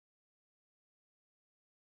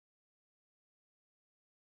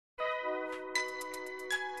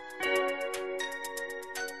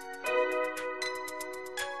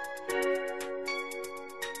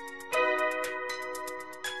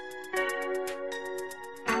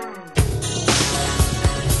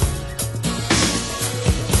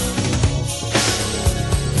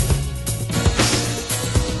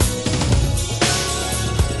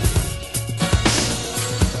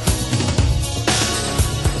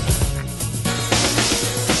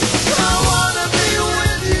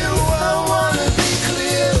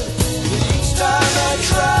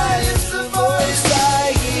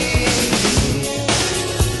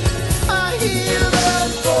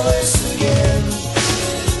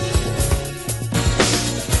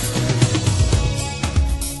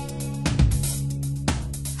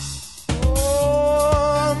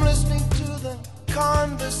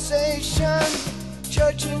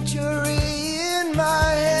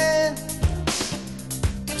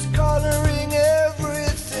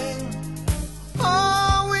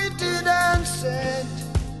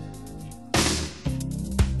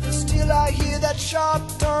sharp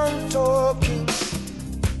tongue talking,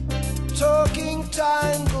 talking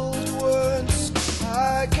tangled words.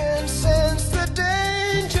 I can sense the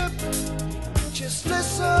danger. Just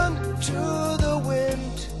listen to the wind.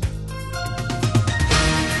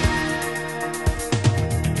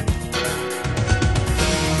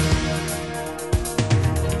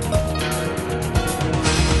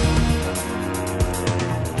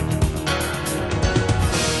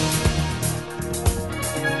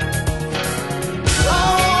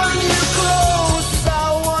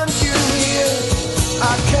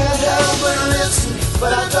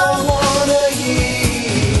 But I don't wanna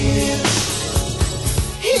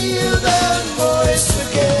hear that voice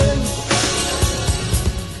again.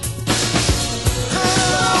 And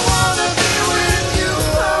I wanna be with you,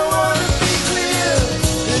 I wanna be clear,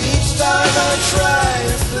 that each time I try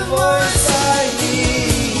it's the voice I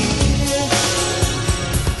hear.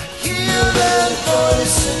 Hear that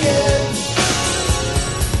voice again.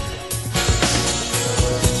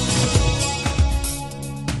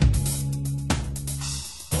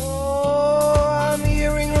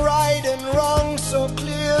 So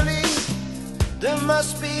clearly, there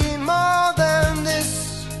must be more than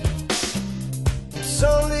this. It's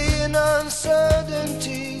only an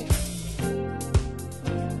uncertainty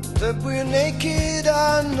that we're naked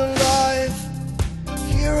and alive.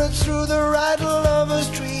 Hear it through the rattle of a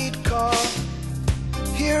streetcar,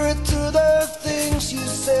 hear it through the things you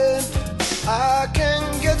said. I can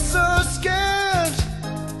get so scared.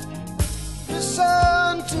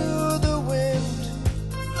 Listen to the wind.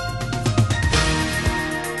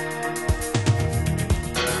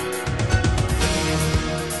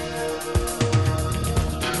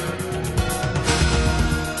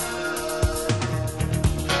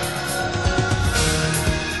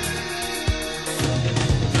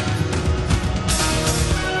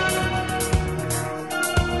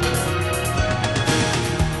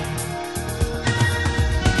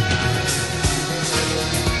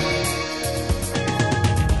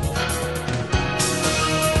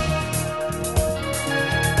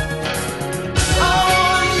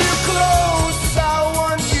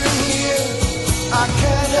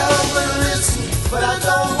 But I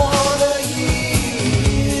don't wanna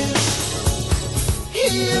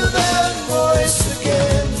hear that voice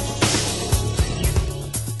again.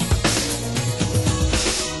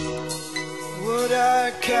 What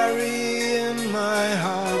I carry in my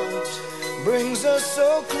heart brings us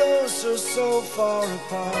so close or so far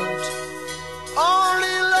apart.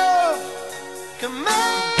 Only love can make.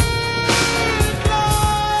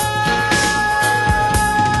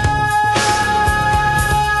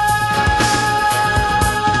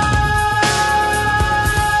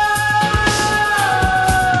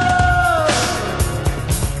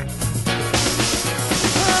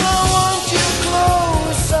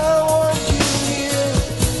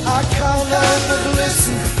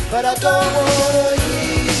 But I don't want